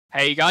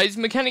Hey guys,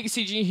 Mechanic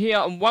CG here,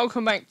 and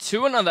welcome back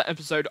to another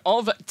episode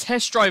of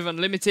Test Drive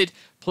Unlimited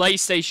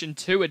PlayStation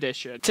 2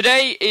 Edition.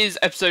 Today is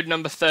episode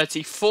number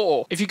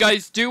 34. If you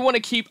guys do want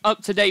to keep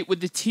up to date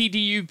with the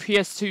TDU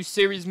PS2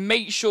 series,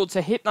 make sure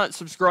to hit that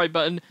subscribe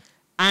button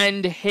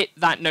and hit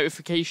that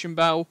notification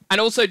bell.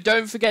 And also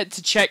don't forget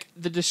to check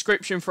the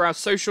description for our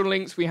social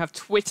links. We have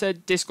Twitter,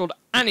 Discord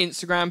and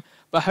Instagram.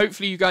 But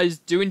hopefully you guys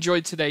do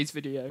enjoy today's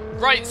video.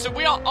 Right, so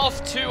we are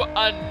off to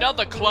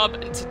another club,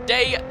 and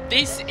today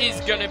this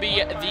is going to be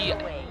the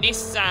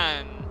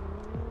Nissan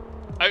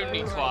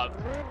only club.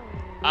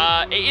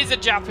 It is a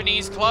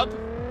Japanese club,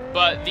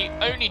 but the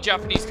only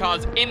Japanese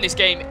cars in this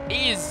game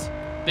is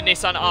the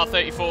Nissan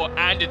R34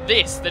 and the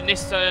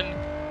Nissan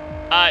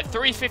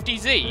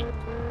 350Z.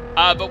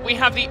 But we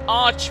have the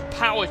Arch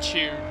Power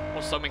Tune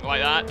or something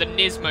like that, the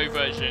Nismo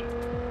version.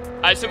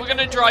 So we're going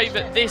to drive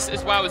this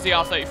as well as the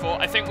R34.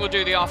 I think we'll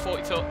do the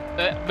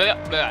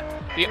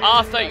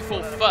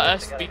R34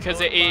 first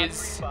because it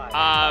is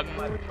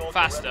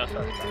faster.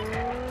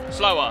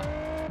 Slower.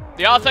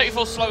 The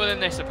R34 is slower than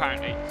this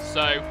apparently.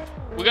 So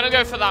we're going to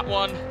go for that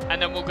one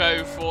and then we'll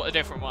go for a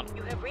different one.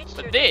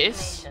 But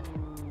this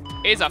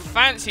is a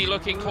fancy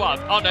looking club.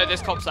 Oh no,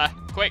 there's cops there.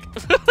 Quick.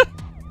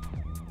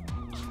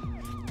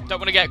 Don't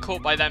want to get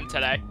caught by them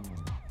today.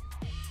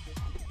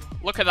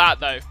 Look at that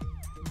though.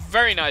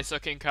 Very nice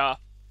looking car.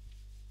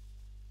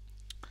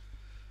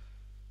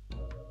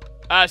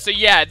 So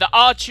yeah, the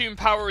R-Tune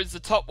Power is the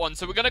top one.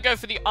 So we're going to go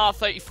for the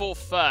R34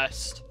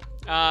 first.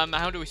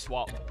 How do we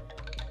swap?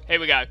 Here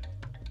we go.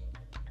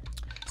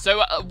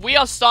 So we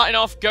are starting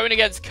off going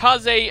against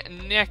Kaze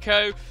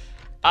Neko.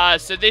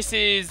 So this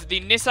is the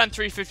Nissan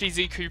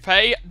 350Z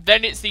Coupe.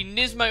 Then it's the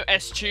Nismo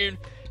S-Tune.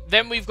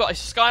 Then we've got a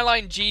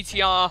Skyline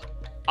GTR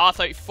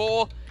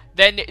R34.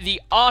 Then the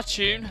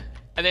R-Tune.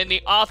 And then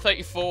the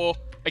R34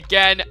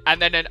 again,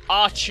 and then an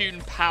R-Tune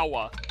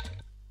Power.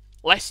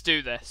 Let's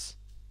do this.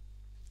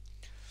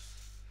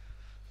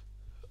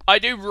 I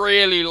do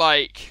really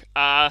like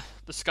the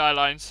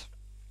Skylines.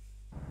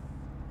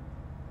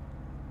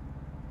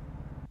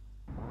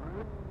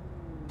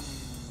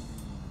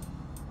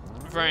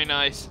 Very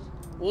nice.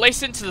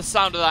 Listen to the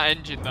sound of that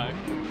engine though.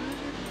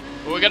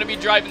 But we're going to be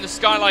driving the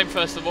Skyline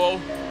first of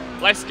all.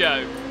 Let's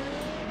go.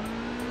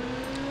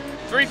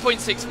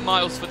 3.6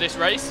 miles for this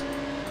race.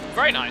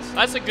 Very nice.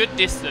 That's a good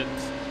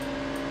distance.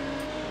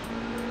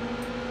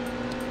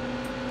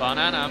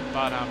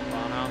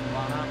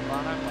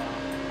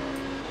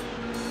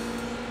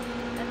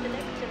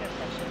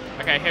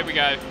 Okay, here we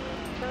go.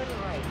 Turn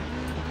right.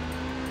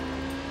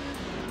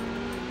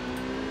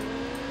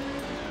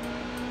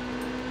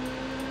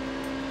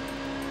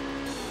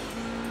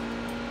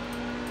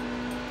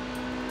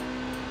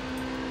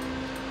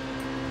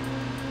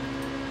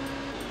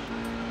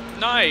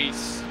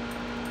 Nice.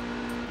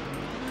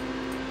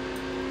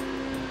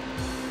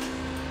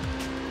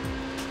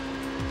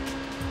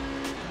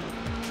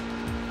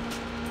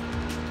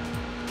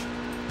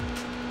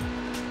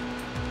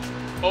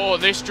 Oh,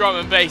 this drum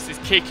and bass is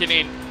kicking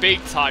in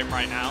big time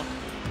right now.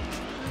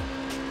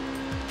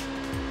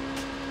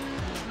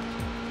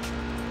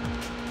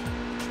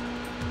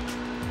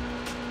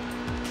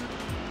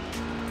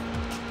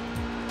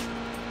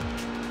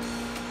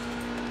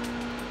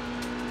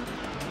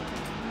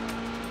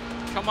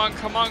 Come on,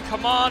 come on,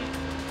 come on.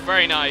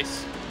 Very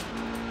nice. At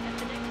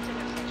the next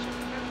intersection,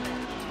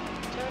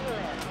 turn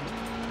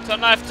left.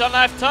 Turn left, turn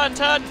left, turn,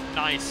 turn.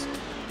 Nice.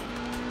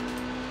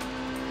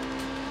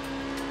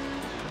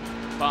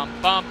 Bum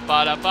bum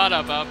ba da ba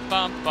da ba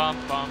bum bum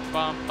bum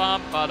bum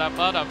bum ba da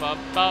ba bum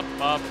bum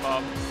bum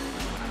bum.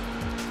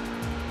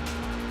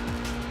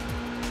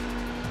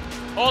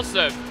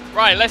 Awesome.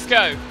 Right, let's go.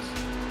 At the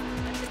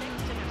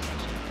next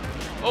intersection,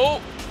 Oh,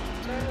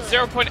 turn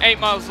left. 0.8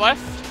 miles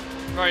left.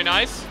 Very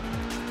nice.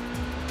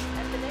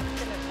 At the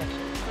next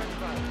intersection, turn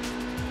right.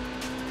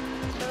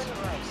 Turn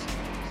right.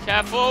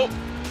 Careful.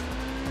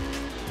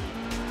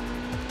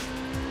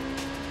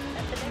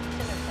 At the next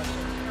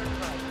intersection, turn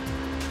right.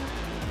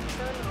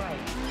 Turn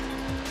right.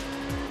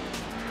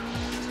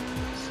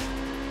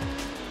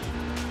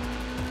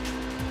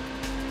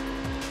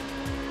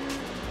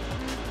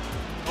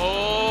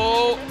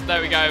 Oh,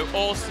 there we go.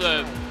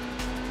 Awesome.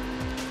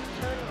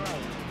 Turn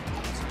right.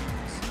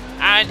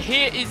 And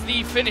here is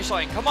the finish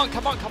line. Come on,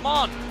 come on, come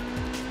on.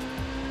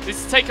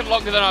 This has taken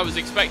longer than I was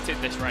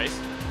expecting, this race.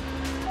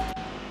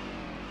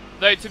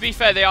 Though, to be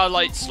fair, they are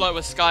like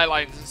slower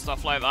Skylines and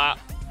stuff like that.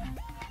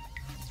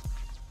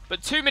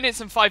 But 2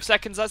 minutes and 5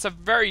 seconds, that's a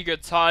very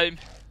good time.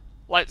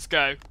 Let's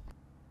go.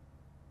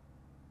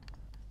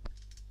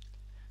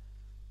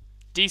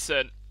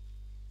 Decent.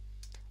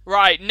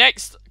 Right,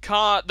 next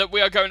car that we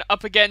are going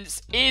up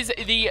against is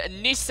the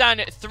Nissan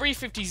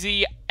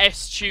 350Z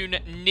S-Tune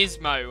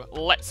Nismo.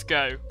 Let's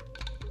go.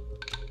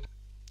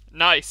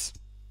 Nice.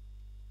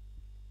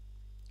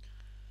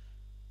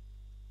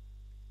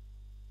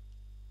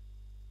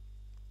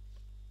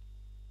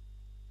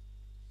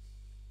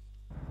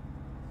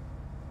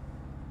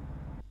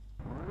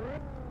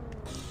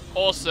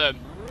 Awesome.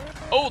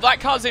 Oh, that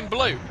car's in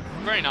blue.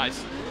 Very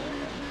nice.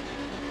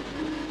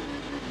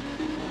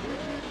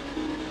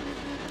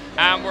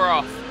 And we're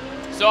off.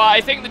 So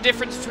I think the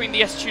difference between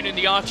the S-Tune and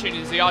the R-Tune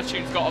is the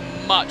R-Tune's got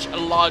a much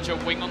larger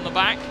wing on the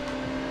back.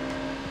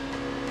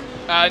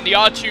 And the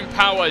R-Tune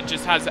Power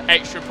just has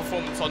extra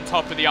performance on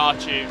top of the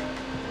R-Tune.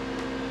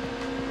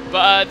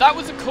 But that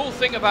was a cool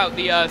thing about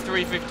the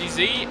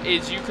 350Z,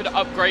 is you could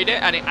upgrade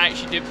it and it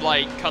actually did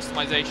like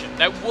customization.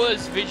 There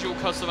was visual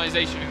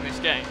customization in this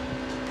game.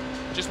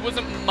 Just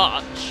wasn't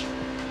much.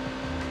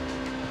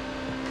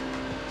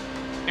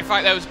 In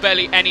fact, there was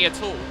barely any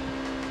at all,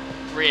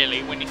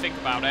 really, when you think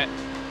about it.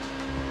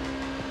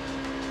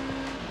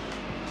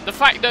 The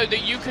fact, though,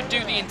 that you could do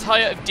the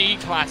entire of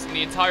D-Class and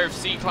the entire of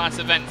C-Class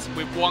events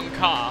with one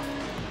car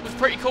was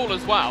pretty cool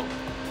as well.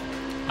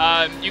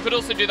 You could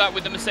also do that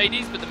with the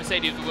Mercedes, but the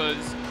Mercedes was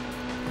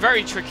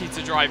very tricky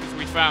to drive, as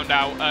we found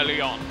out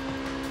early on.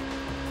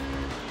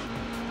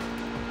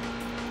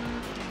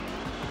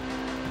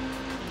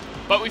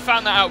 But we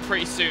found that out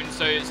pretty soon,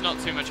 so it's not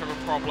too much of a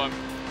problem.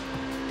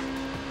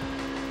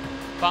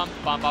 Bum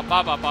bum bum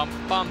bum bum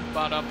bum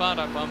bum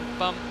bum bum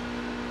bum.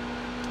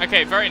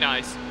 Okay, very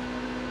nice.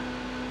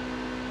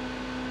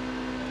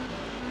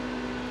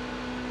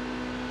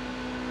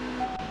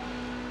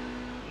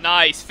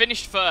 Nice,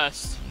 finished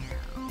first.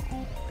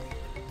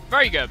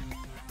 Very good.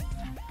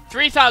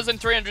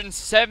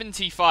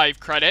 3,375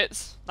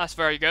 credits. That's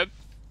very good.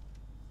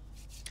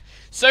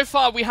 So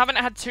far, we haven't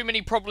had too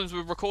many problems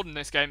with recording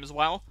this game as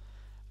well.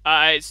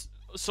 It's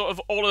sort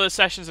of all of the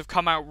sessions have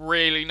come out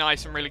really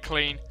nice and really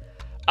clean.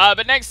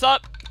 But next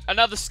up,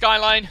 another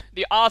Skyline,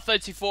 the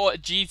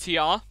R34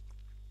 GTR.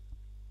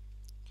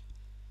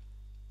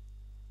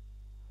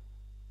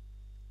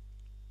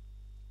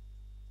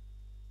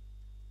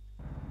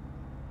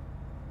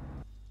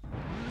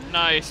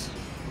 Nice.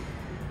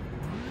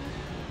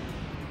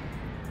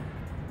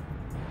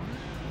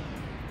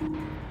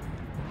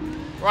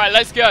 Right,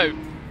 let's go.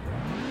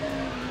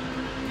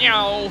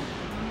 Meow.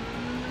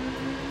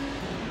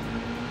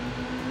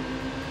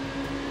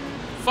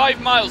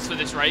 5 miles for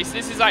this race.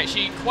 This is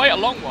actually quite a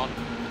long one.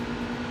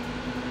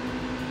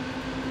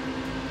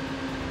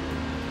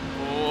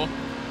 Oh,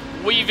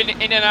 weaving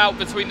in and out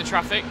between the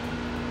traffic.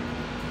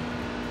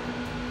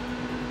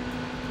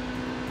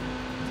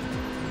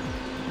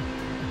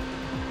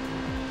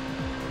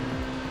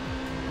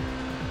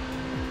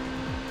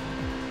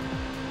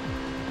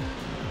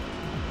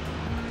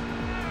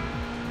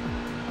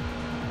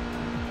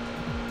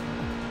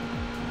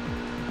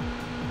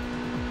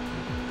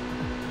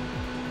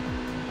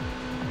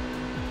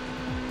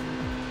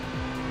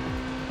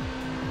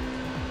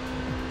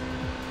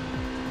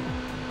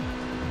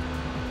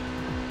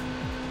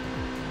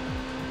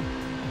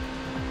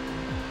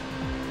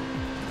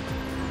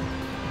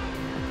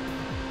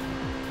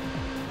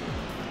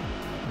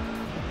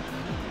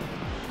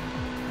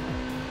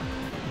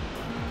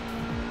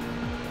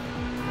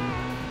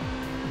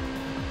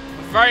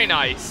 Very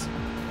nice.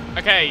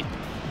 Okay,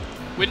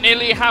 we're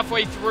nearly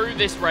halfway through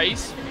this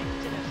race.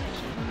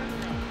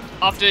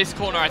 After this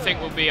corner, I think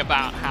we'll be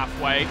about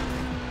halfway.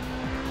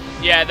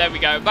 Yeah, there we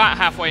go. About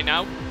halfway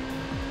now.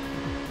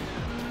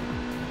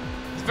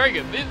 It's very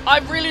good. I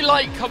really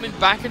like coming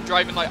back and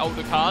driving like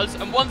older cars.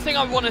 And one thing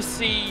I want to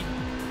see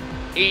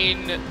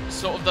in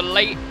sort of the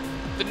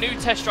new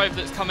test drive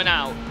that's coming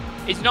out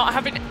is not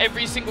having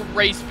every single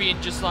race being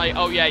just like,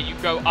 oh yeah, you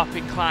go up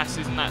in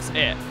classes and that's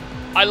it.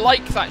 I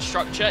like that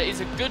structure.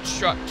 It's a good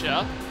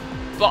structure,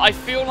 but I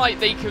feel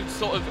like they could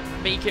sort of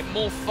make it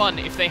more fun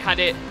if they had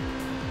it,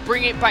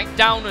 bring it back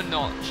down a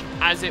notch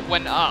as it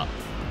went up.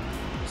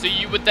 So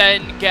you would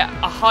then get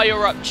a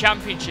higher up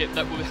championship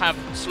that would have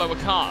slower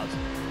cars.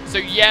 So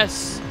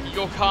yes,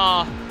 your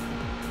car,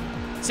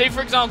 say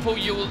for example,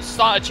 you'll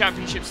start a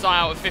championship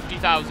style at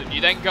 50,000.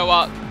 You then go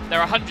up, they're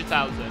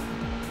 100,000.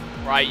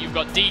 Right, you've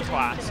got D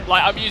class.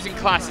 Like, I'm using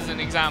class as an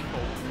example.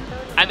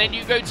 And then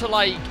you go to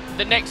like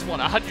the next one,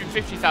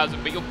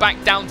 150,000, but you're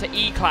back down to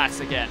E class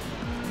again.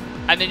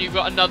 And then you've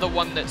got another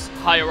one that's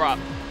higher up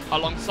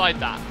alongside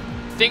that.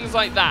 Things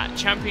like that,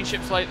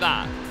 championships like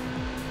that.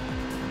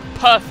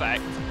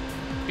 Perfect.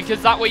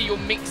 Because that way you're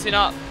mixing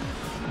up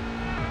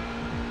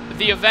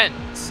the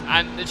events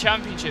and the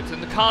championships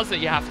and the cars that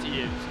you have to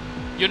use.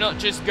 You're not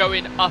just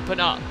going up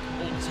and up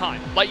all the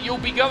time. Like, you'll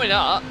be going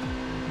up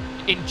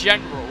in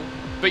general,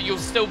 but you'll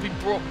still be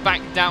brought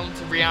back down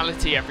to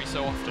reality every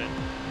so often.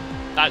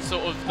 That's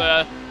sort of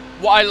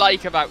what I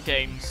like about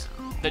games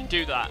that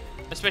do that.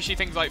 Especially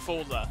things like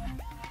Forza.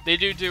 They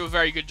do a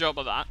very good job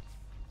of that.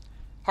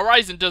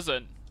 Horizon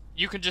doesn't.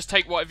 You can just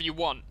take whatever you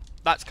want.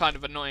 That's kind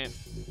of annoying.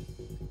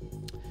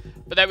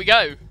 But there we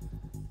go.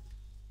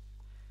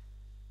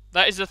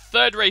 That is the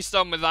third race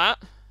done with that.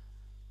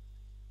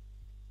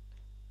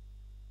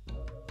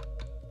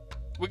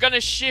 We're going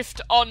to shift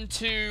on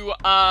to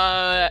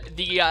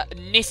the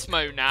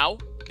Nismo now.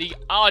 The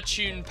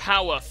R-Tune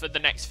Power for the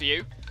next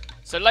few.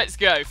 So let's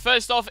go.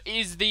 First off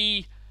is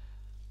the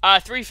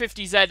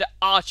 350Z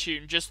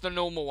R-Tune, just the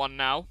normal one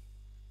now.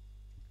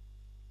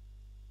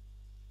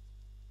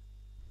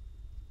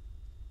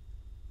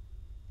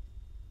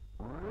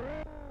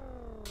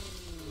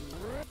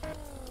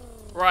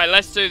 Right,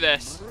 let's do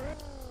this.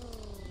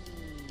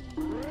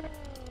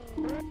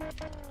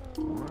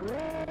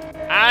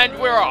 And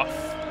we're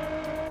off.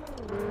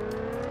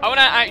 I want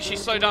to actually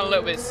slow down a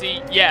little bit.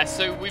 See, yeah,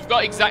 so we've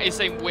got exactly the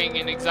same wing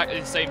and exactly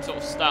the same sort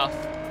of stuff.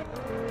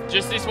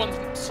 Just this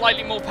one's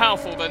slightly more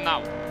powerful than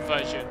that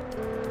version.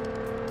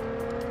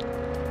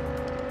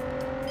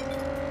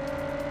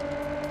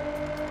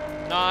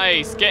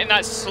 Nice. Getting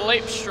that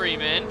slipstream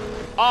in.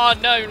 Oh,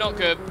 no, not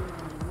good.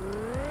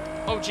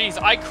 Oh,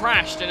 jeez. I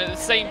crashed, and at the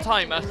same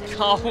time, a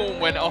car horn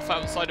went off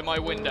outside of my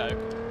window.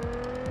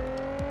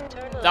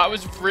 That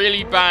was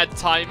really bad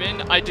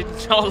timing. I did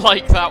not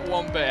like that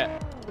one bit.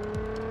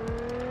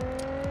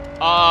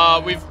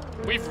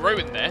 We've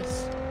ruined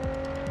this.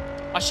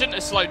 I shouldn't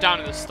have slowed down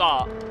at the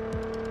start.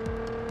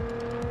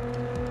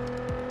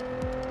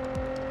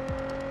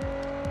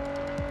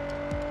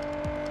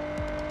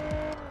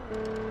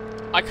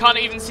 I can't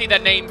even see their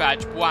name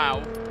badge.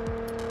 Wow.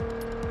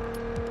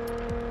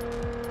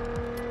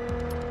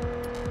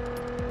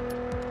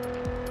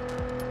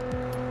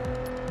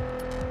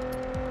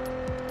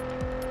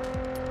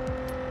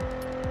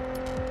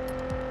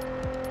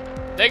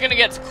 They're going to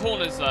get to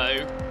corners,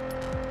 though.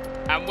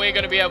 And we're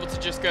going to be able to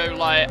just go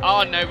like...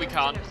 Oh, no, we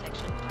can't.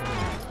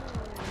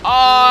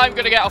 Oh, I'm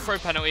going to get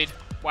off-road penaltied.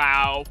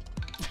 Wow.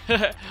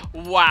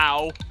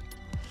 Wow.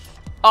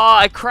 Oh,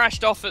 I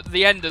crashed off at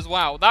the end as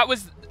well. That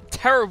was a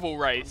terrible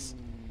race.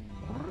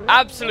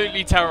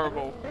 Absolutely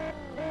terrible.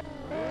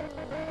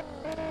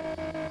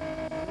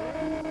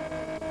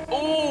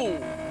 Ooh,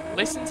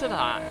 listen to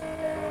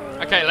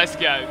that. Okay, let's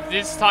go.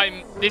 This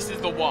time, this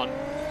is the one.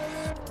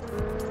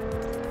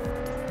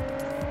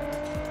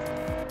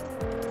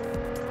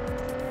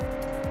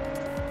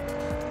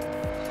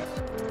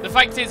 The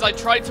fact is, I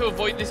tried to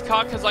avoid this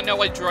car because I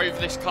know I drove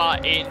this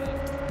car in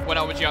when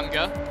I was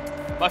younger.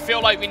 But I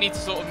feel like we need to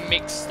sort of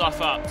mix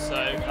stuff up, so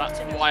that's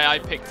why I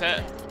picked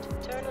it.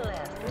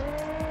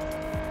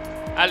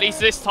 At least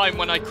this time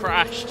when I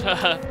crashed,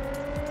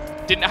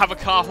 didn't have a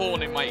car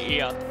horn in my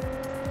ear.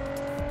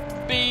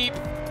 Beep.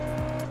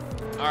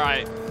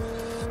 Alright.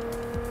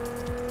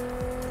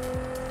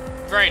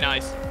 Very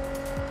nice.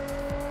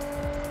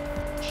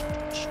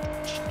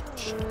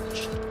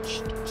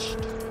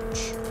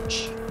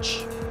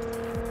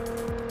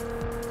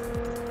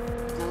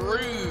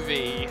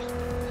 Groovy.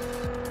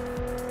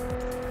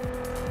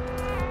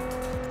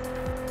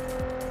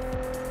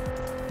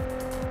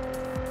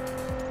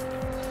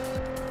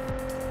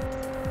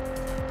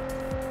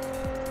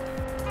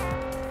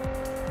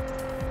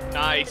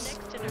 Nice.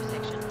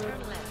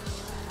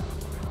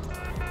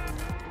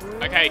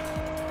 Okay.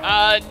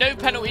 No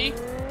penalty.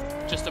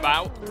 Just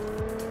about.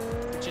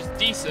 Which is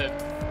decent.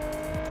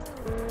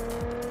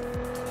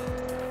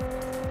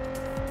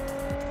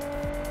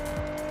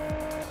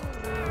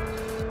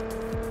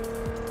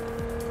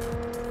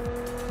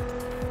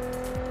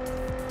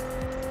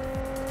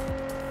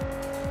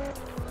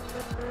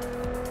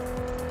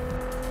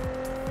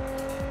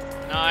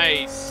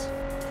 Nice.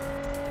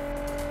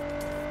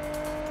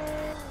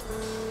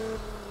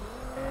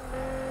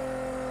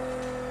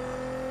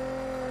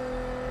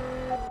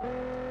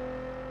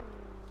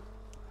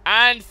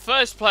 And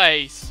first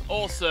place.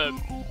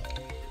 Awesome.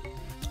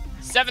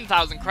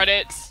 7,000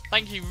 credits.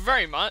 Thank you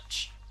very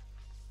much.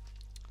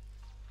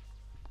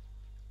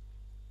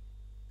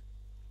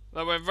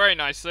 That went very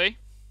nicely.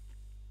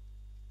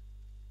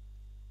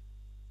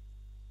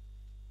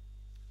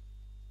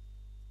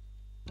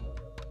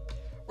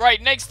 Right,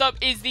 next up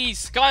is the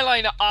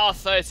Skyline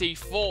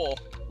R34.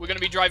 We're going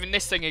to be driving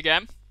this thing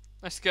again.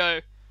 Let's go.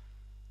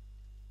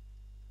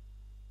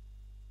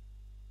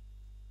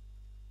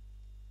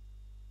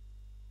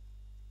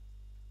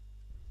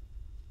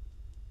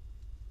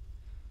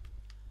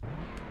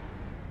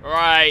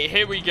 Right,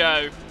 here we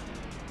go.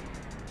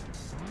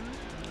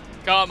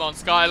 Come on,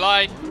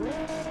 Skyline.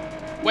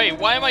 Wait,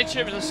 why am I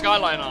chipping the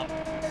Skyline on?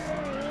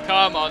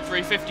 Come on,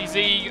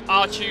 350Z,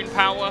 R-Tune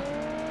power.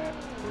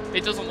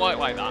 It doesn't work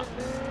like that.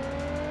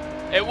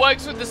 It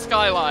works with the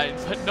Skyline,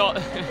 but not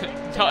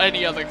not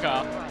any other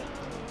car.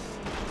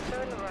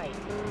 Turn right.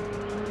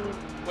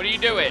 What are you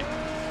doing?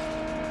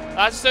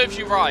 That serves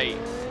you right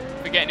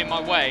for getting in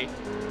my way.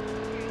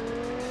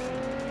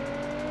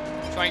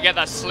 Try and get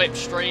that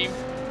slipstream.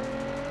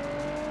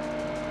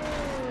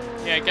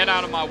 Yeah, get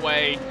out of my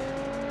way.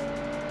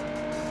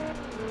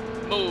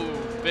 Move,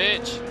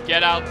 bitch.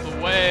 Get out the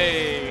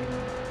way.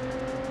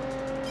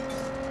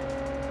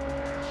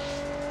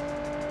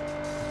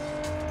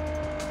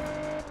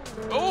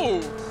 Oh!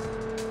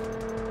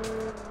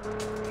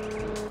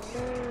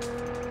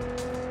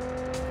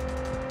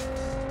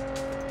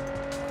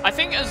 I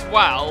think as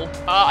well,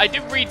 I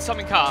did read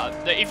something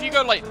that if you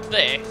go like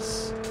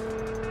this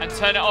and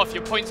turn it off,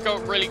 your points go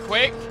up really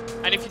quick.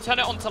 And if you turn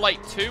it on to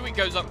like 2, it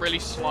goes up really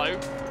slow.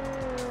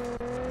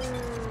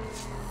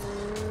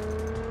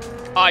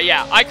 Oh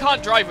yeah, I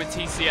can't drive with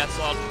TCS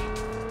on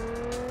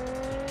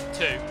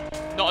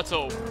 2. Not at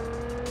all.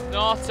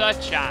 Not a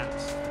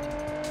chance.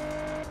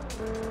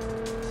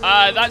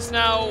 That's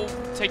now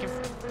taken...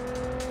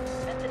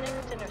 At the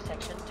next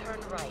intersection, turn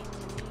right.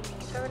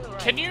 Turn right.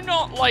 Can you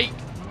not, like,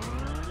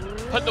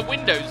 put the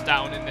windows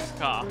down in this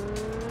car?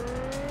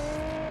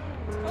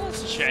 Oh,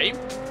 that's a shame.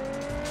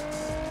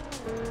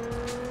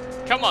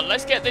 Come on,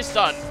 let's get this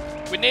done.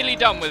 We're nearly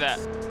done with it.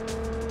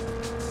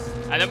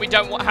 And then we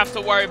don't have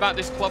to worry about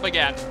this club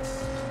again.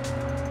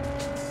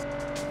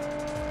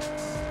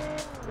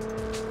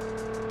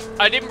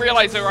 I didn't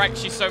realise there were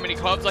actually so many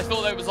clubs. I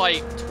thought there was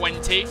like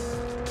 20.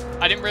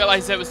 I didn't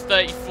realise there was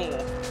 34.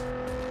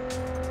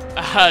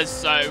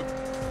 So,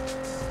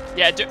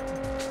 yeah,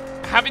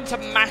 having to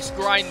mass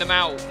grind them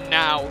out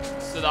now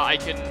so that I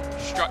can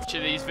structure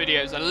these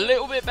videos a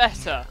little bit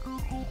better.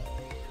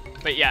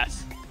 But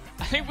yes,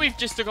 I think we've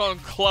just gone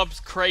clubs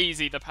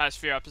crazy the past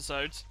few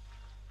episodes.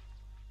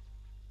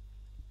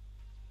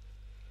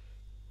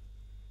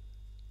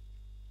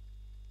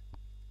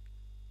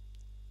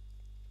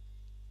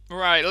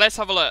 Right, let's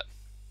have a look.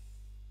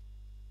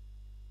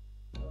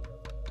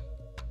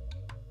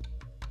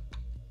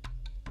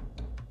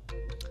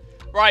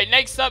 Right,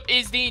 next up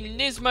is the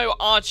Nismo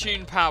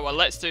R-Tune Power.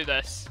 Let's do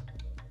this.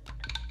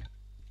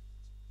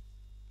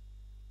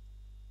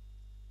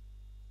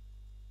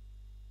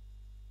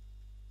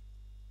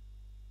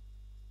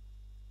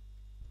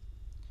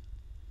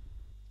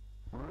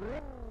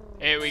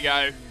 Here we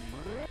go.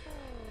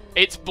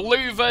 It's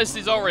blue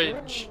versus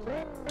orange.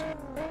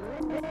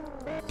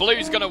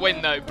 Blue's gonna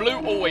win though. Blue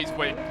always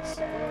wins.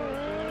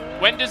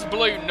 When does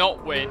blue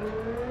not win?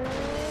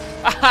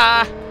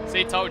 Haha!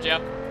 See, told ya.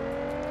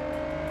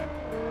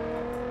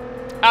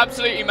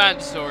 Absolutely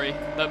mandatory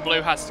that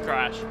blue has to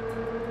crash.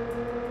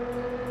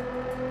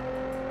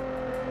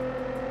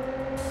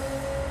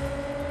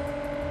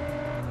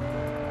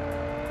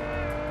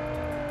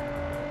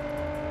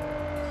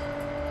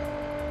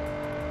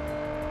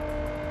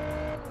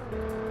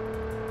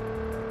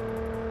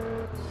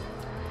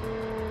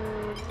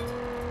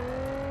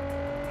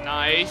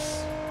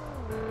 Nice.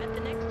 At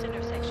the next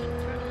intersection,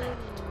 turn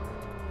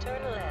left.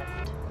 Turn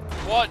left.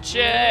 Watch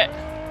it.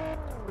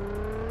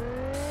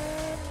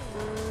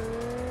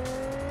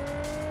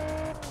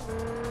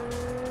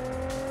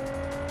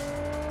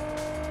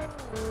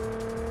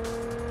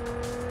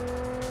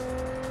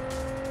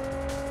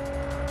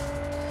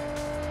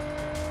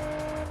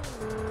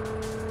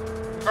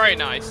 Very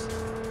nice.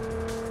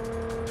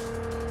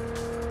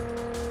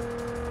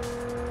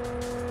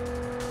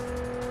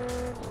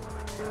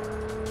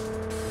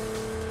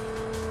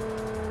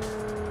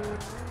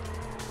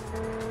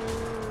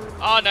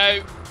 Oh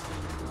no.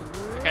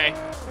 Okay.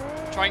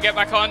 Try and get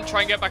back on.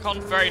 Try and get back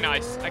on. Very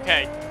nice.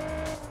 Okay.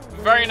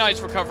 Very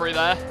nice recovery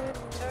there.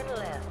 Turn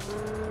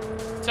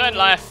left. Turn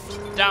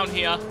left. Down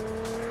here.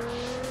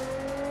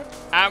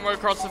 And we're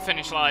across the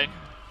finish line.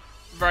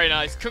 Very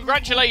nice.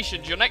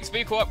 Congratulations. Your next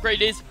vehicle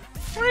upgrade is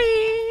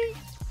free.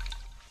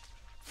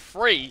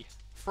 Free.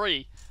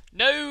 Free.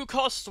 No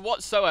cost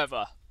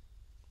whatsoever.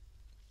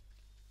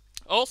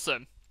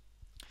 Awesome.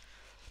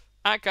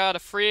 I got a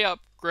free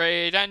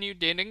upgrade and you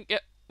didn't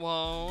get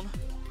one.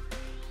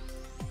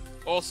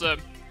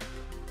 Awesome.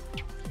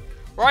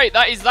 Right,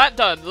 that is that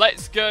done.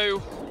 Let's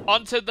go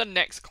on to the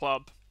next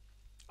club.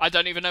 I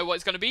don't even know what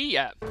it's going to be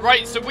yet.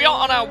 Right, so we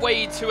are on our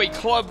way to a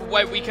club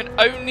where we can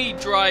only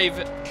drive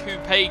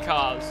coupe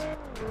cars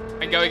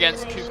and go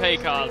against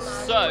coupe cars.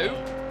 So,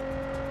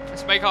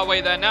 let's make our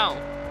way there now.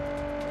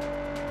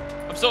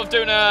 I'm sort of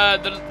doing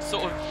the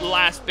sort of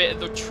last bit of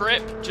the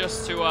trip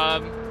just to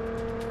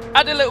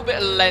add a little bit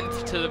of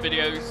length to the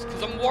videos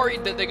because I'm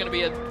worried that they're going to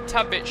be a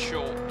tad bit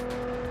short.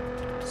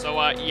 So,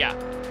 yeah.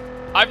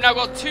 I've now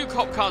got 2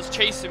 cop cars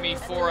chasing me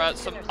for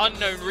some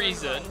unknown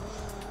reason.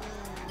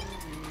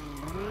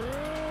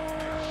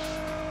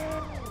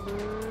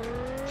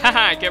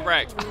 Haha, get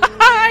wrecked.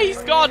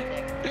 He's gone.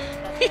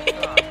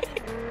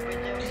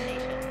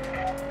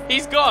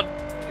 He's gone.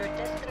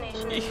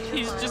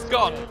 He's just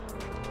gone.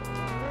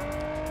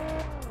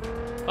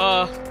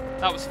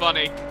 That was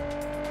funny.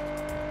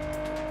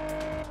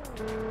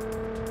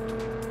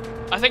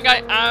 I think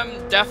I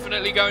am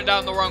definitely going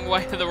down the wrong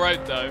way of the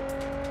road though.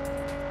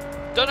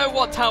 Don't know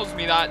what tells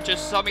me that,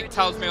 just something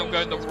tells me I'm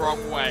going the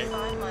wrong way.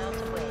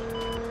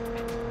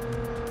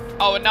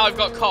 Oh, and now I've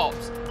got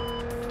cops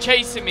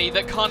chasing me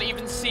that can't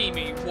even see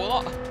me.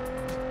 What?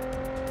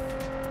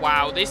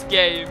 Wow, this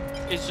game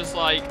is just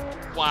like,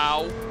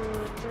 wow.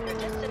 Your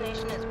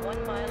destination is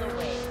 1 mile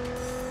away.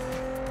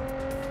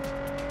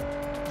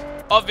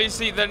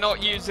 Obviously, they're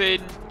not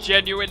using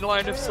genuine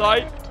line of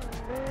sight.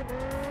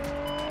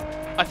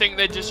 I think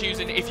they're just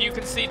using, if you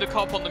can see the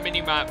cop on the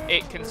minimap,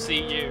 it can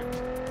see you.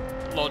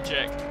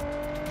 Logic.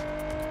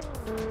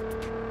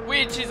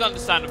 Which is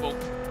understandable,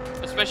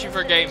 especially for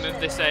a game of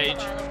this age.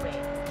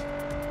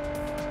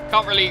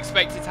 Can't really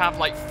expect it to have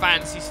like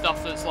fancy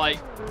stuff that's like,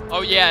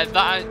 oh yeah,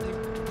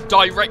 that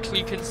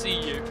directly can see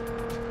you.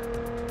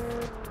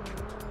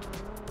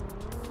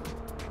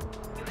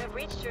 You have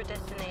reached your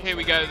destination. Here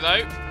we go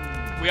though.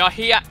 We are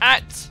here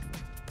at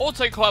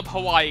Auto Club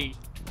Hawaii.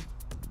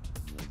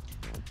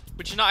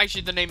 Which is not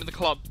actually the name of the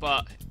club,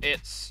 but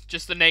it's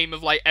just the name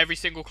of like every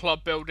single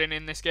club building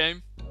in this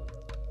game.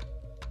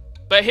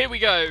 But here we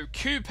go,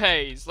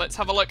 coupes. Let's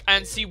have a look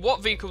and see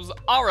what vehicles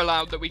are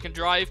allowed that we can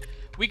drive.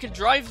 We can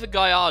drive the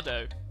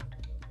Gallardo.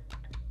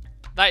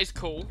 That is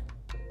cool.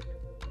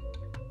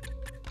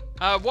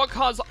 What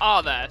cars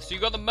are there? So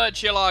you got the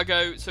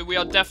Murcielago, so we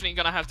are definitely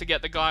going to have to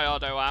get the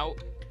Gallardo out.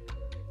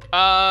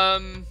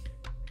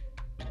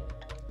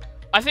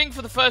 I think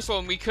for the first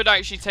one, we could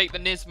actually take the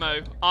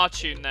Nismo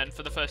R-Tune then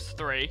for the first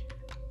 3.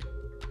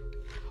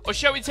 Or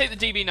shall we take the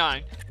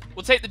DB9?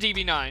 We'll take the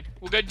DB9.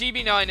 We'll go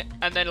DB9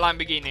 and then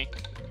Lamborghini.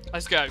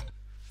 Let's go.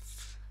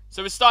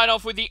 So we're starting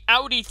off with the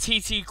Audi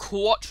TT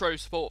Quattro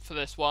Sport for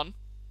this one.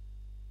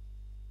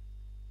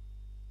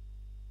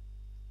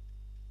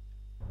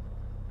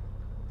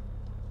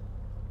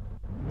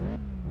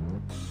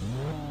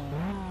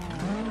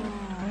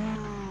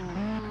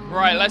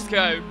 Right, let's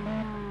go.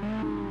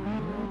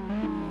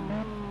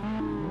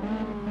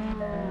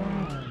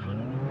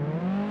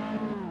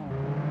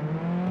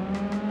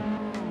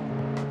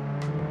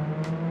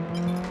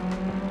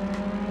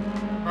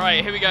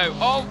 Right, here we go.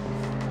 Oh,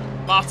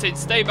 Martin,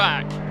 stay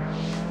back.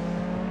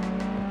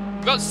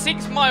 We've got a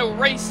 6-mile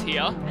race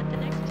here. At the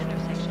next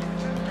intersection,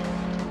 turn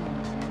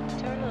left.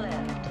 Turn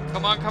left.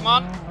 Come on, come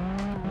on.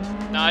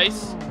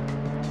 Nice.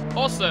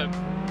 Awesome.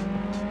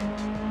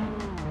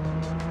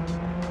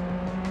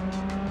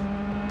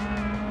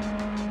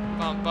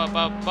 Bum bum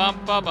bum bum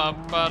bum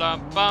bum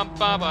bum bum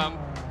bum bum.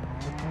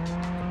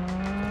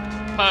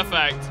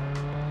 Perfect.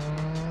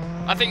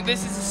 I think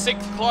this is the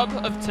 6th club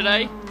of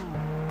today.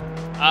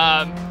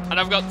 And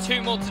I've got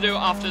 2 more to do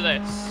after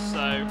this,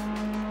 so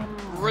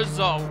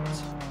result.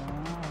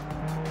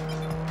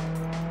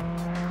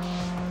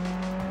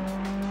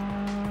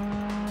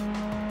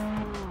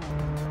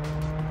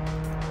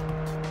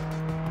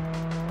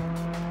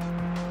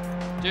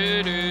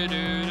 Do do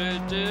do do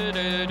do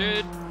do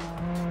do.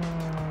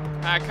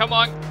 Come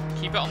on,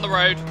 keep it on the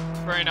road.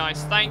 Very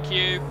nice, thank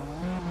you.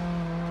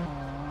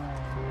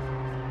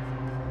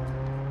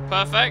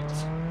 Perfect.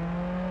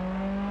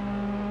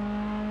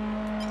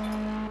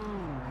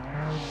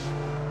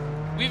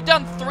 We've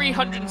done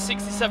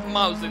 367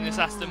 miles in this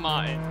Aston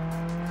Martin.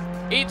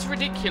 It's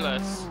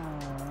ridiculous.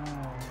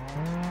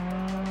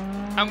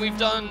 And we've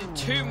done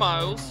 2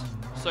 miles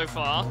so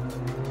far.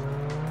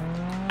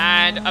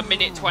 And a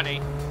minute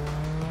 20.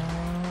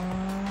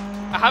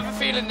 I have a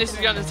feeling this is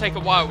going to take a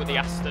while with the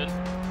Aston.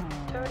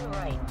 Turn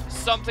right.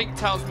 Something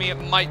tells me it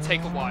might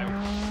take a while.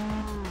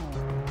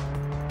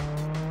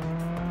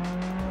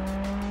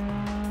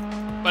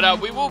 But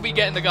we will be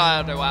getting the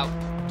Gallardo out.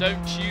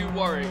 Don't you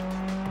worry.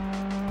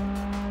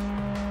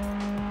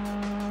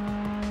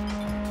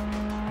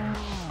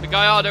 The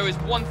Gallardo is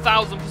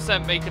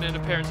 1000% making an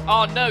appearance.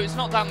 Oh no, it's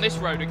not down this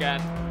road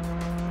again.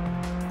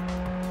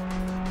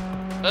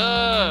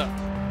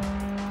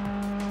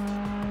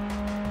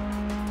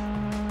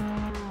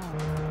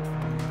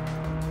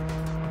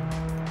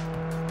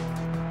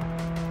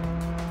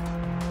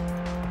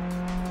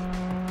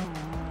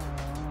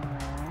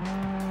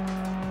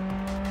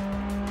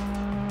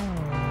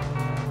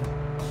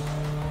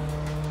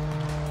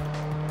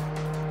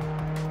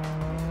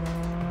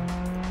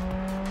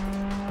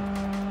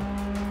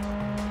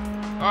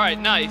 Alright,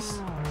 nice.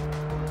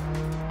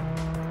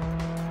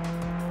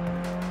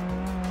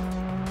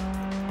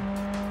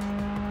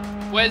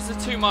 Where's the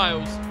 2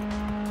 miles?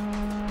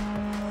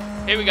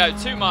 Here we go,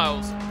 2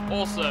 miles.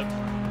 Awesome.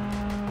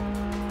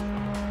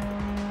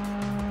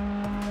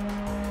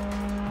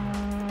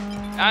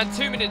 And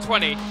 2 minute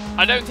 20.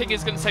 I don't think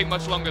it's going to take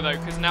much longer though,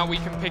 because now we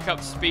can pick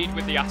up speed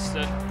with the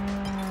Aston.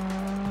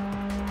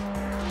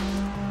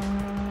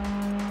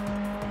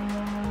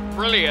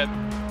 Brilliant.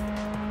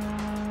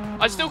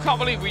 I still can't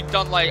believe we've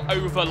done like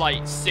over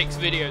like 6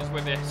 videos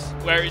with this,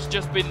 where it's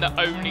just been the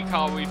only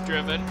car we've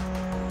driven.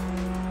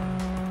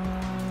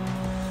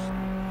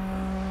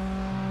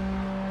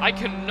 I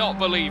cannot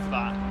believe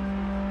that.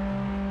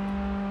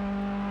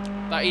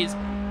 That is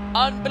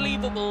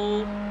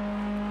unbelievable.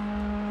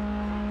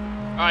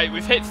 Alright,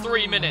 we've hit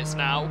 3 minutes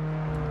now,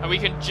 and we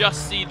can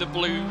just see the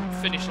blue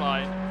finish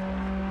line.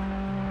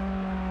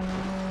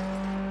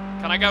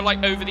 Can I go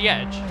like over the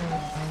edge?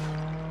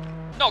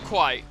 Not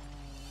quite.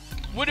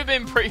 Would have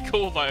been pretty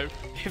cool though,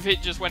 if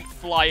it just went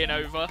flying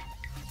over.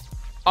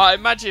 I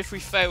imagine if we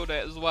failed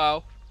it as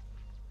well.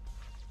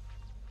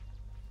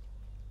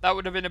 That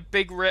would have been a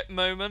big rip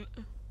moment.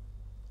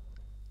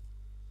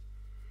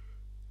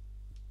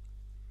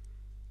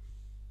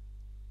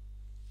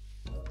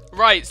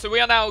 Right, so we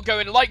are now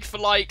going like for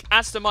like,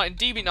 Aston Martin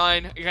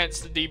DB9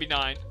 against the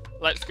DB9.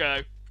 Let's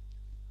go.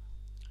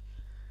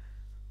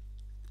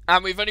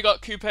 And we've only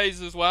got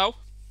coupes as well.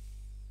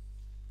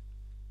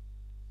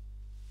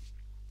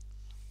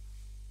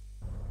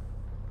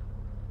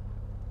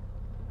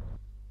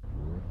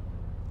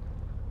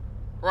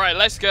 Right,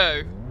 let's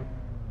go.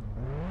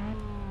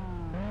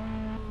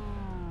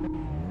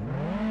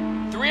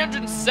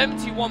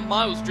 371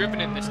 miles driven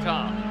in this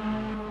car.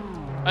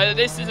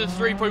 This is a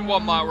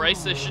 3.1 mile race,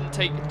 so it shouldn't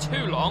take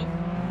too long.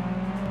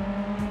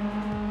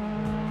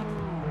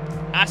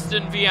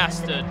 Aston v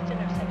Aston. Next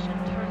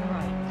intersection, turn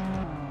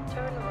right.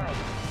 Turn right.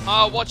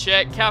 Oh, watch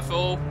it,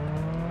 careful.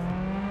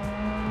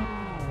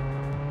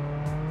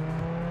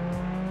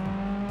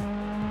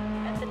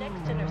 At the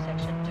next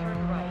intersection,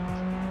 turn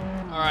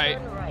right. Alright.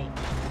 Turn right.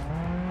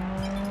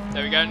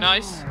 There we go,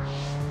 nice.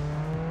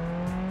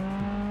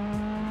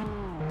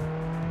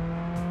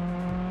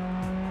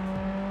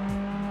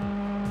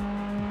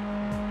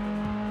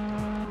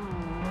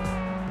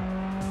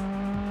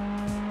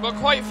 Got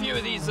quite a few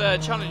of these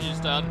challenges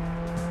done.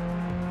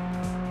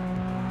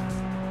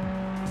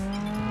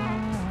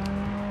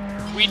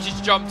 We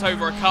just jumped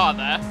over a car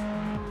there.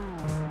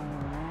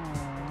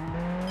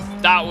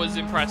 That was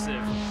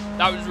impressive.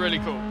 That was really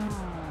cool.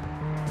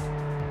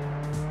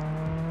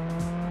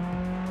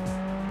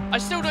 I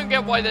still don't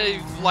get why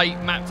they've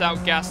like mapped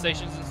out gas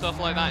stations and stuff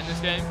like that in this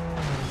game.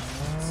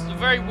 It's a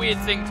very weird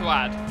thing to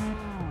add.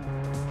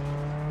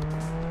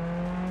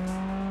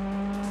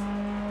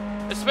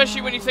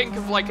 Especially when you think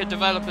of like a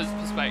developer's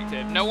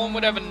perspective. No one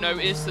would ever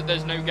notice that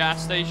there's no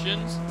gas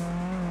stations.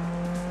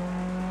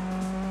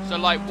 So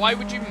like, why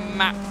would you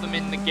map them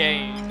in the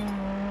game?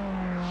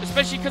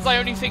 Especially because I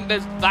only think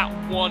there's that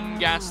one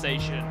gas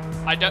station.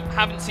 I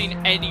haven't seen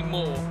any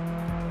more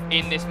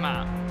in this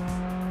map.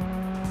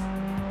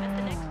 At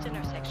the next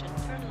intersection,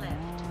 turn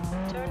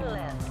left. Turn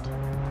left.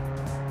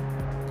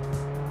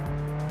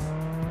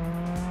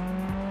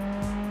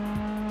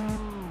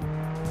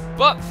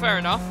 But fair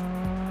enough.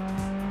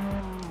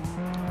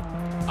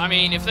 I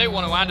mean, if they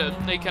want to add them,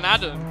 they can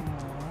add them.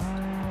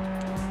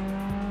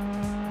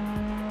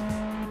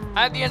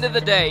 At the end of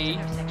the day,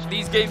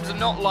 these games are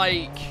not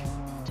like...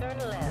 Turn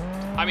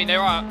left. I mean, they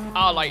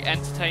are like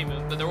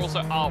entertainment, but they're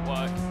also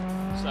artwork.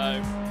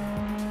 So...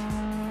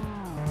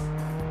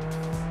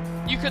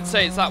 you could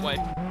say it's that way.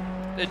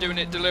 They're doing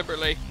it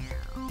deliberately.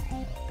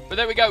 But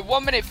there we go,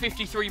 1 minute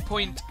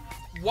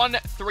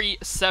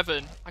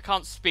 53.137. I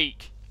can't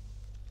speak.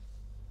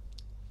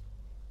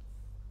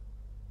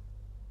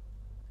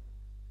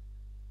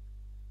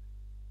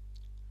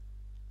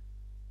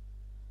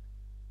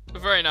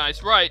 Very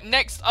nice. Right,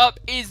 next up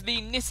is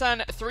the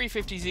Nissan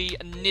 350Z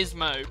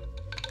Nismo.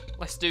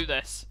 Let's do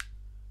this.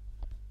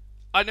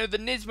 I know the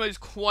Nismo's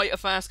quite a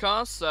fast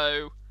car,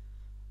 so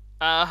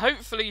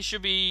hopefully it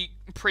should be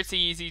pretty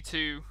easy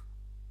to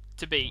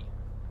beat.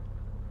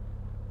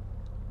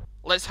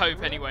 Let's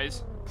hope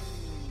anyways.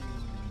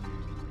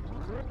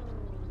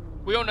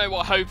 We all know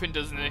what hoping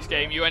does in this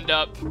game. You end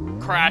up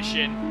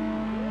crashing.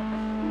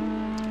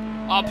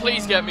 Oh,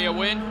 please get me a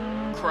win.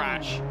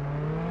 Crash.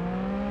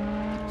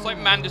 It's like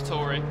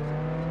mandatory.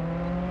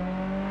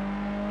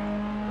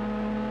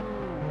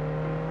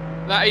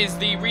 That is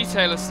the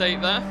retail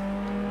estate there.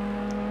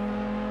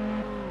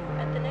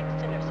 At the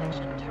next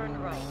intersection, turn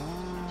right.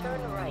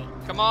 Turn right.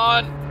 Come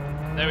on.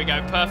 There we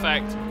go.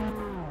 Perfect.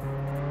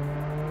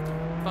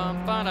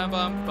 Bum ba da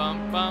bum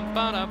bum bum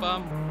ba da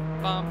bum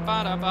bum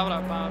ba da ba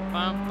da bum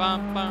bum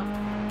bum bum.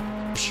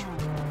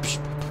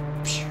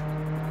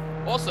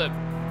 Awesome.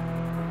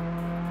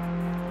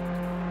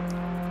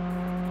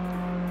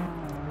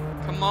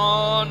 Come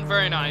on,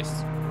 very nice.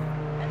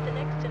 At the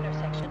next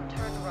intersection,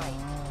 turn right.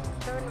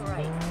 Turn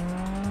right.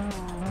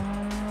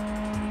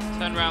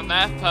 Turn around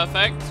there,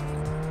 perfect.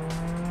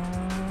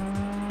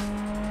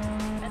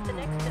 At the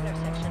next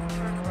intersection,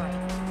 turn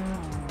right.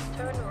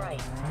 Turn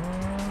right.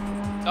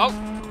 Oh,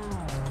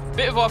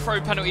 bit of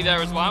off-road penalty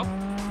there as well.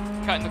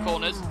 Cutting the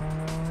corners.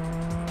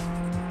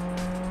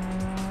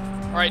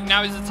 Alright,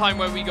 now is the time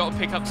where we got to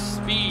pick up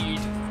speed.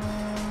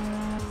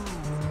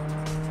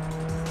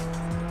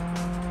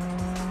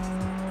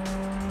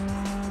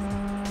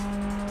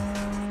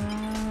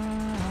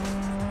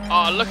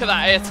 Oh, look at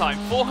that airtime.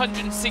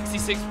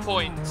 466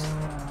 points.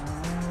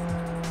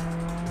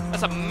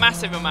 That's a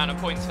massive amount of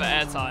points for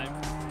airtime.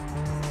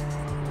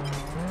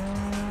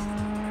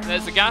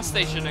 There's the gas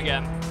station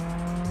again.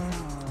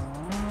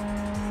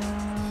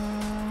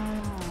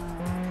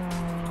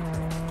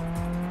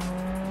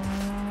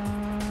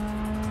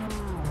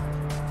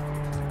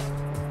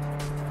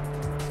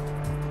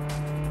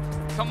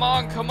 Come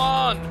on, come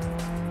on!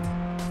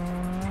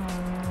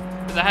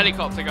 There's a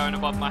helicopter going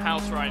above my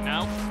house right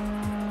now.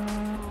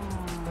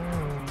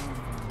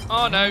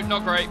 Oh no,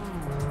 not great.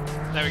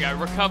 There we go,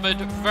 recovered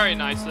very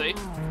nicely.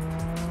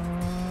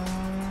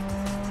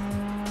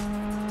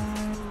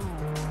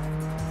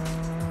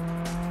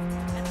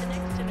 At the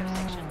next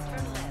intersection,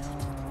 turn left.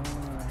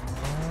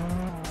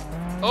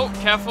 Oh,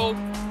 careful.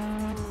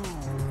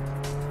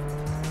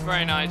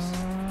 Very nice.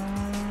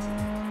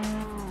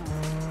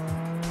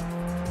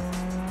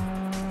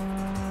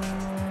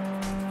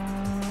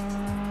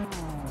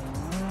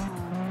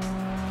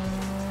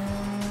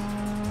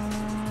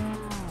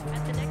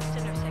 At the next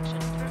intersection,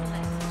 turn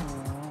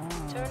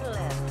left. Turn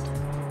left.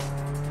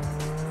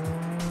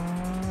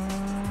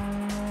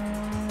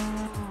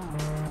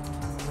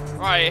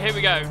 Right, here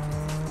we go.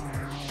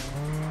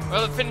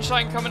 Well, the finish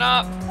line coming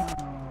up.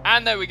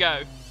 And there we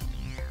go.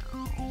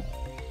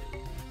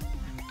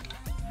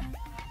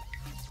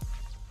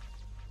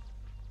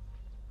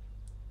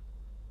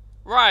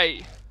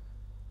 Right.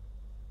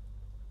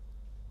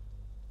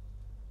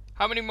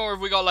 How many more have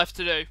we got left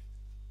to do?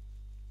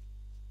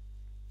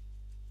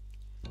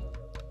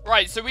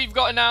 Right, so we've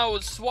got to now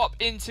swap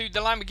into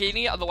the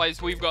Lamborghini,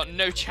 otherwise we've got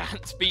no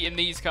chance beating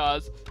these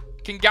cars.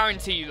 Can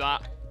guarantee you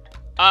that.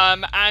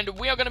 And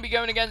we are going to be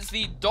going against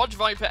the Dodge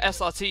Viper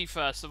SRT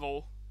first of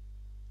all.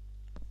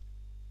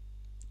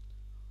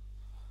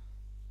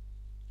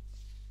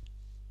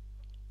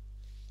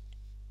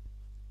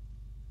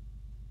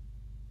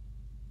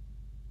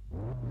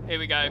 Here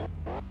we go.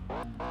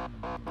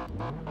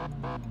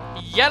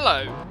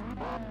 Yellow.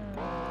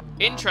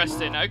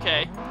 Interesting,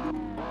 okay.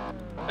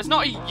 It's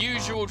not a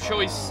usual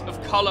choice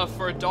of colour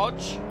for a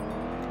Dodge.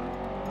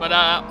 But,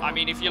 I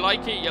mean, if you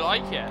like it, you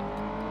like it.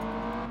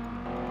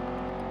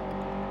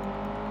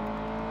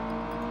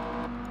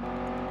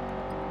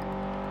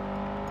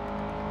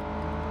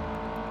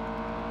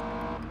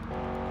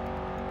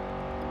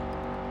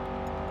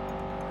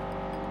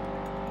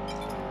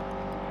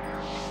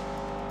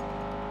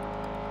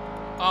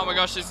 Oh my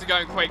gosh, this is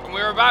going quick. And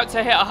we're about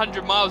to hit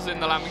 100 miles in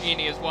the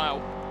Lamborghini as well.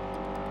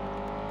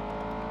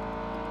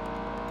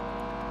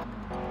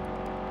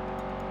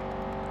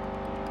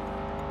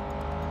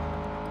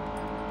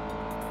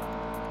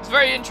 It's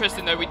very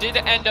interesting though. We did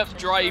end up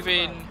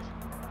driving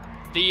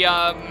the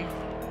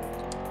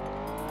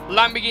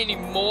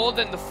Lamborghini more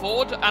than the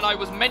Ford. And I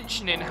was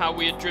mentioning how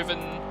we had driven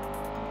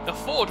the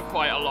Ford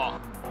quite a lot.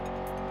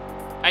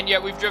 And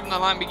yet we've driven the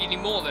Lamborghini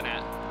more than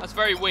it. That's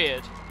very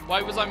weird.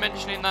 Why was I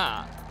mentioning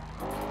that?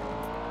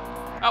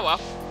 Oh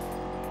well.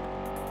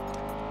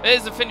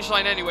 There's the finish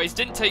line anyways.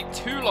 Didn't take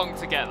too long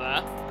to get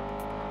there.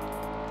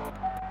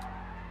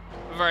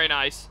 Very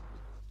nice.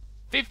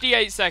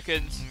 58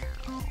 seconds.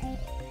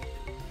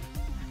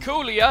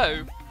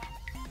 Coolio.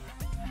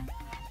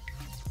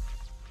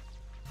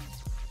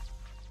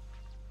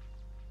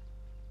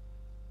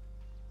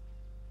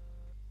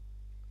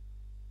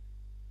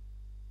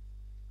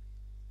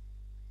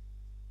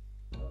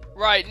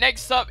 Right,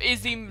 next up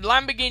is the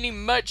Lamborghini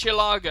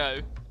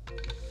Murcielago.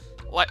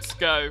 Let's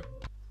go.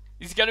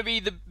 He's going to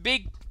be the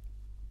big...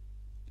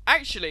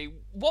 Actually,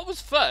 what was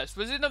first?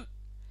 Was it the...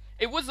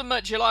 It was the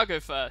Murcielago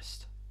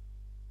first.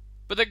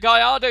 But the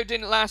Gallardo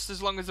didn't last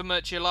as long as the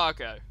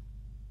Murcielago.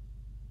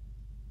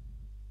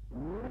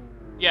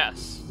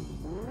 Yes.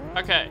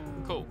 Okay,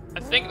 cool. I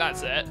think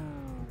that's it.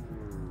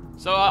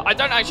 So, I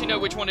don't actually know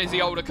which one is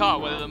the older car,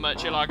 whether the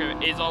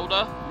Murcielago is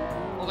older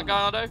or the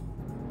Gallardo.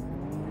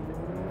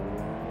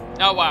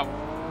 Oh, wow.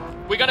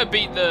 We're going to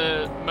beat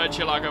the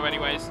Murcielago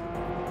anyways.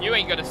 You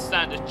ain't gonna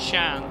stand a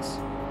chance.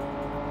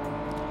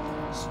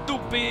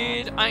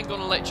 Stupid! I ain't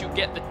gonna let you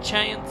get the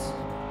chance.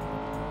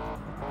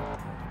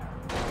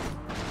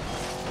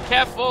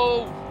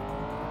 Careful!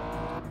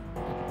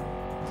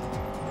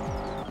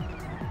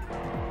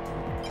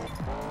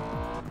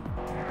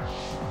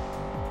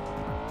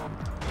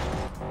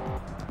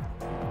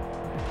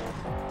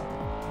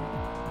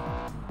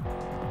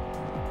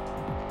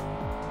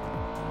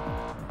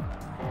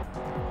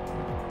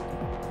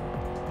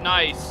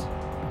 Nice.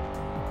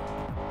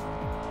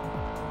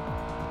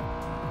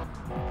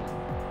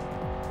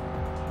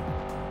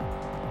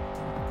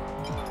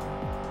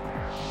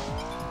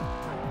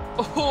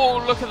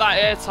 Oh, look at that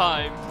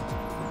airtime.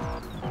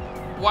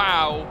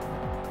 Wow.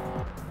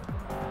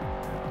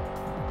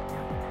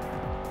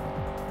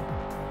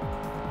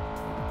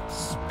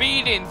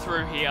 Speeding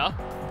through here.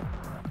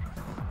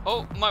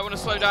 Oh, might want to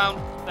slow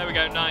down. There we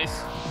go,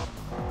 nice.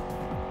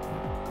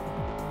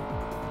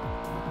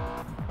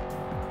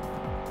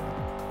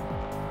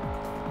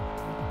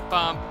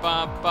 Bum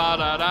bum ba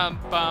da dum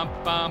bum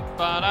bum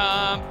ba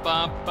dum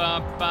bum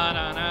bum ba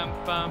da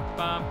dum bum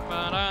bum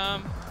ba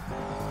dum.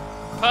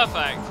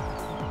 Perfect.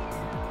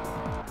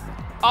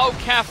 Oh,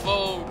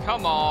 careful!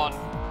 Come on.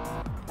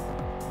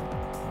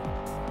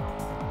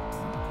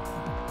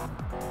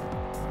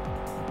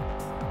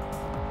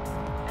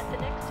 At the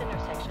next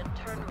intersection,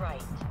 turn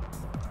right.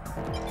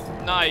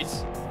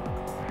 Nice.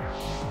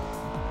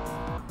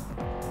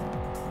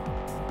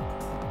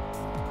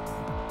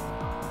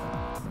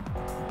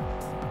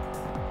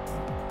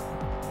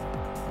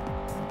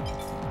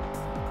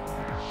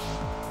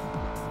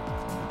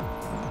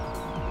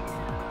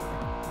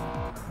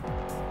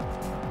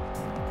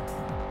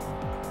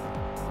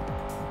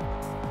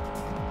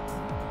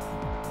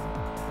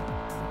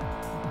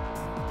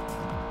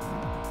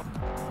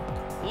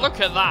 Look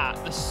at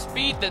that, the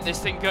speed that this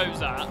thing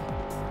goes at.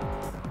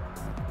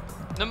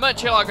 The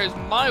Murcielago's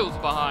miles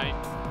behind.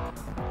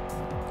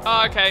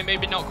 Oh, okay,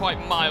 maybe not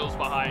quite miles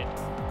behind.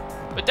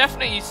 But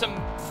definitely some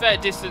fair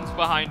distance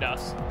behind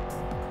us.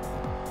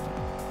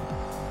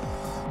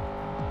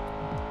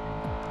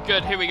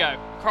 Good, here we go.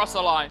 Cross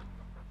the line.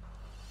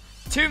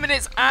 2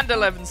 minutes and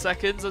 11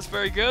 seconds, that's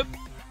very good.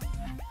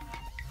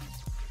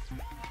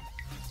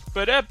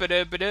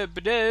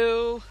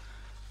 Ba-da-ba-da-ba-da-ba-da.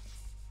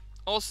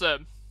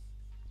 Awesome.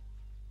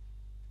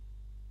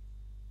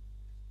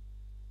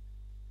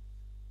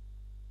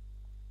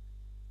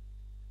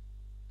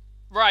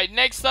 Right,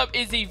 next up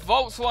is the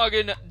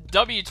Volkswagen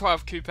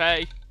W12 Coupe.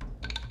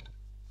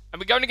 And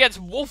we're going against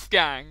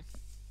Wolfgang.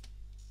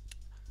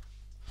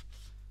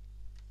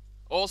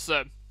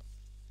 Awesome.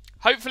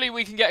 Hopefully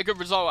we can get a good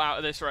result out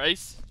of this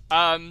race.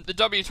 The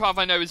W12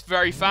 I know is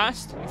very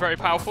fast and very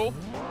powerful.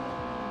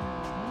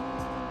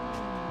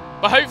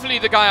 But hopefully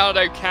the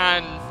Gallardo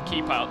can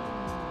keep up.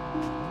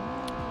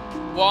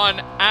 1,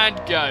 and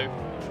go.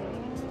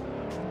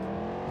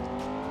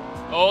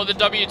 Oh, the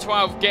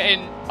W12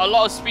 getting a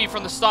lot of speed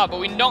from the start, but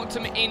we knocked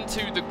him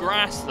into the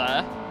grass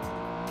there.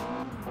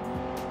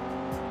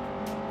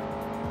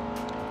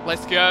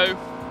 Let's go.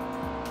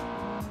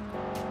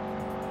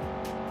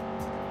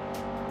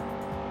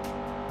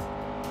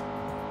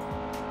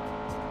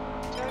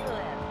 Turn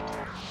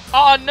left.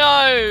 Oh You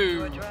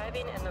no! are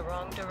driving in the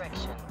wrong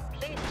direction.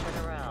 Please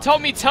turn around.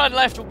 Told me turn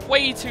left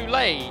way too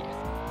late.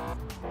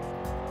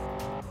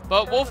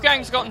 But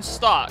Wolfgang's gotten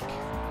stuck.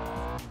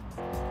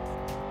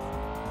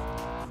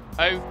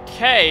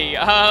 Okay,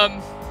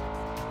 I'll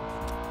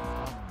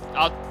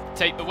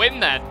take the win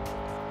then.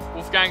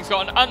 Wolfgang's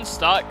gotten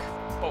unstuck,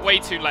 but way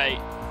too late.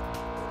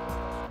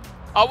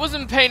 I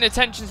wasn't paying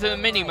attention to the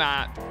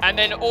minimap, and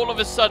then all of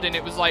a sudden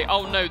it was like,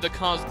 oh no, the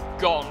car's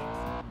gone.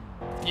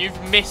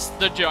 You've missed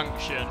the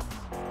junction.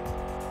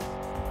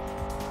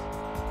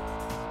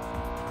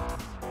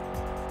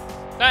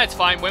 That's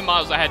fine, we're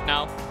miles ahead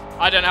now.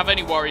 I don't have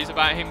any worries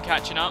about him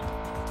catching up.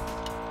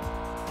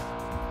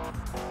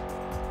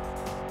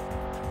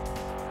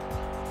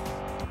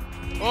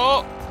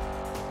 Oh!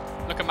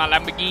 Look at my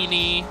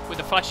Lamborghini with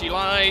the flashy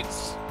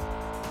lights.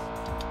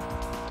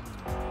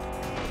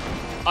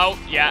 Oh,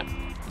 yeah.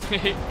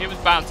 It was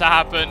bound to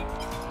happen.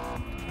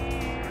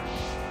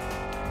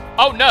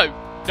 Oh, no!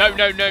 No,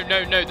 no, no,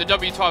 no, no. The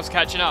W12's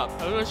catching up.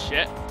 Oh,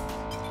 shit.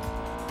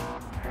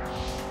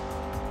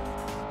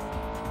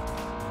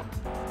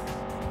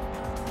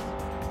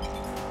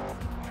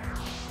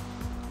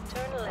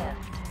 Turn left.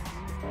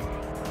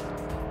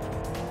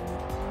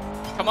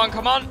 Come on,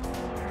 come on.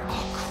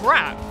 Oh,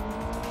 crap.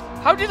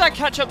 How did that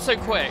catch up so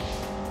quick?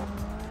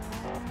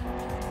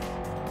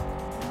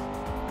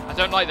 I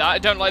don't like that. I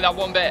don't like that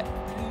one bit.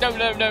 No,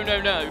 no, no,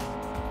 no, no.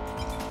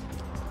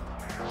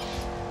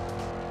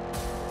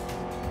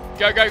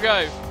 Go, go,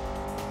 go.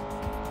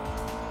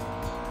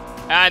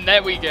 And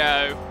there we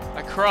go.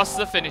 Across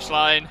the finish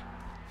line.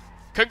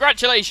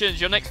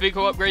 Congratulations. Your next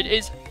vehicle upgrade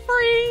is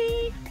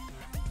free.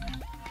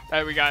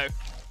 There we go.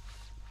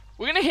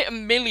 We're going to hit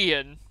 1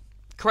 million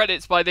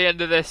credits by the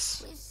end of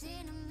this.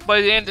 By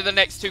the end of the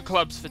next 2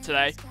 clubs for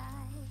today.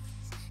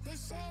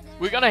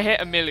 We're going to hit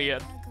 1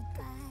 million.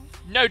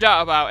 No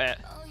doubt about it.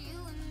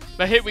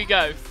 But here we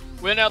go.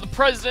 We're now the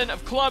president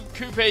of Club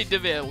Coupe de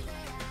Ville.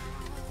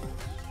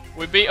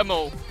 We beat them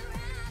all.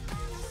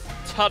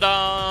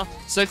 Ta-da!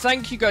 So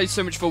thank you guys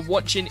so much for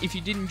watching. If you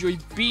did enjoy,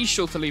 be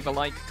sure to leave a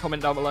like,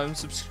 comment down below and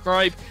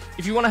subscribe.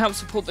 If you want to help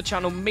support the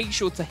channel, make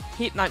sure to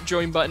hit that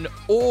join button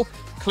or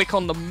click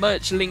on the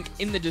merch link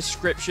in the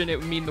description. It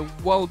would mean the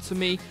world to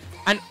me.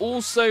 And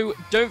also,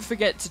 don't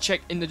forget to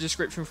check in the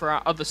description for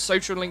our other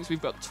social links.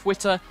 We've got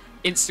Twitter,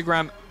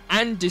 Instagram,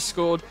 and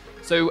Discord.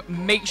 So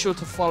make sure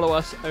to follow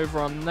us over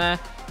on there.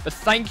 But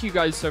thank you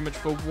guys so much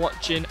for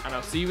watching, and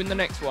I'll see you in the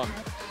next one.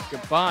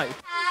 Goodbye.